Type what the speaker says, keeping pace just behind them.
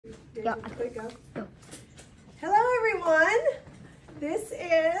Yeah. Go. Hello, everyone. This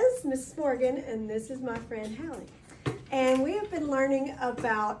is Mrs. Morgan, and this is my friend Hallie. And we have been learning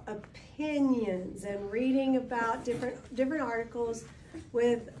about opinions and reading about different articles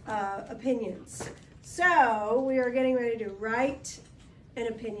with opinions. So we are getting ready to write an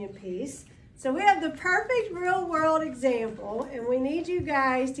opinion piece. So we have the perfect real world example, and we need you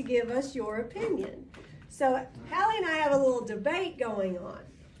guys to give us your opinion. So Hallie and I have a little debate going on.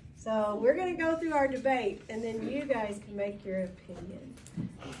 So we're going to go through our debate, and then you guys can make your opinion.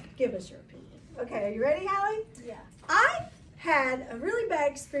 Give us your opinion. Okay, are you ready, Hallie? Yeah. I had a really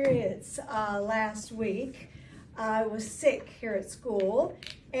bad experience last week. I was sick here at school,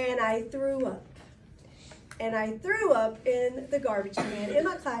 and I threw up. And I threw up in the garbage can in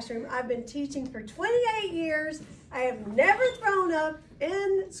my classroom. I've been teaching for 28 years. I have never thrown up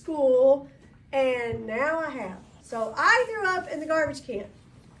in school, and now I have. So I threw up in the garbage can.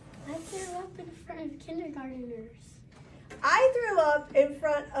 I threw up in front of kindergartners. I threw up in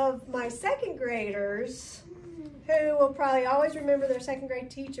front of my second graders, who will probably always remember their second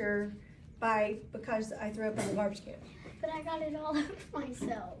grade teacher because I threw up in the garbage can. But I got it all over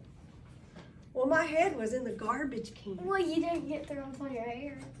myself. Well, my head was in the garbage can. Well, you didn't get thrown up on your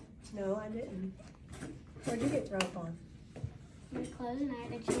hair. No, I didn't. Where'd you get thrown up on? My clothes, and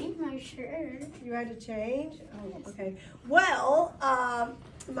I had to change my shirt. You had to change? Oh, okay. Well,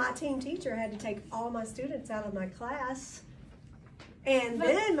 my team teacher had to take all my students out of my class. And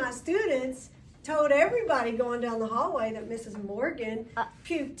then my students told everybody going down the hallway that Mrs. Morgan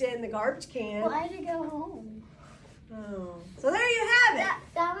puked in the garbage can. Well, I had to go home. Oh, so there you have it.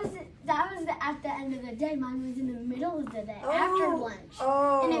 That was at the end of the day. Mine was in the middle of the day, after lunch.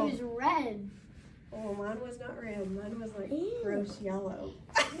 Oh. And it was red. Oh, mine was not red. Mine was like gross yellow.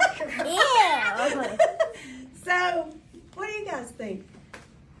 Ew. So, what do you guys think?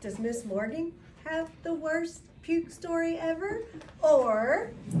 Does Miss Morgan have the worst puke story ever?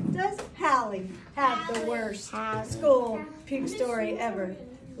 Or does Hallie have the worst school puke story ever?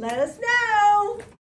 Let us know.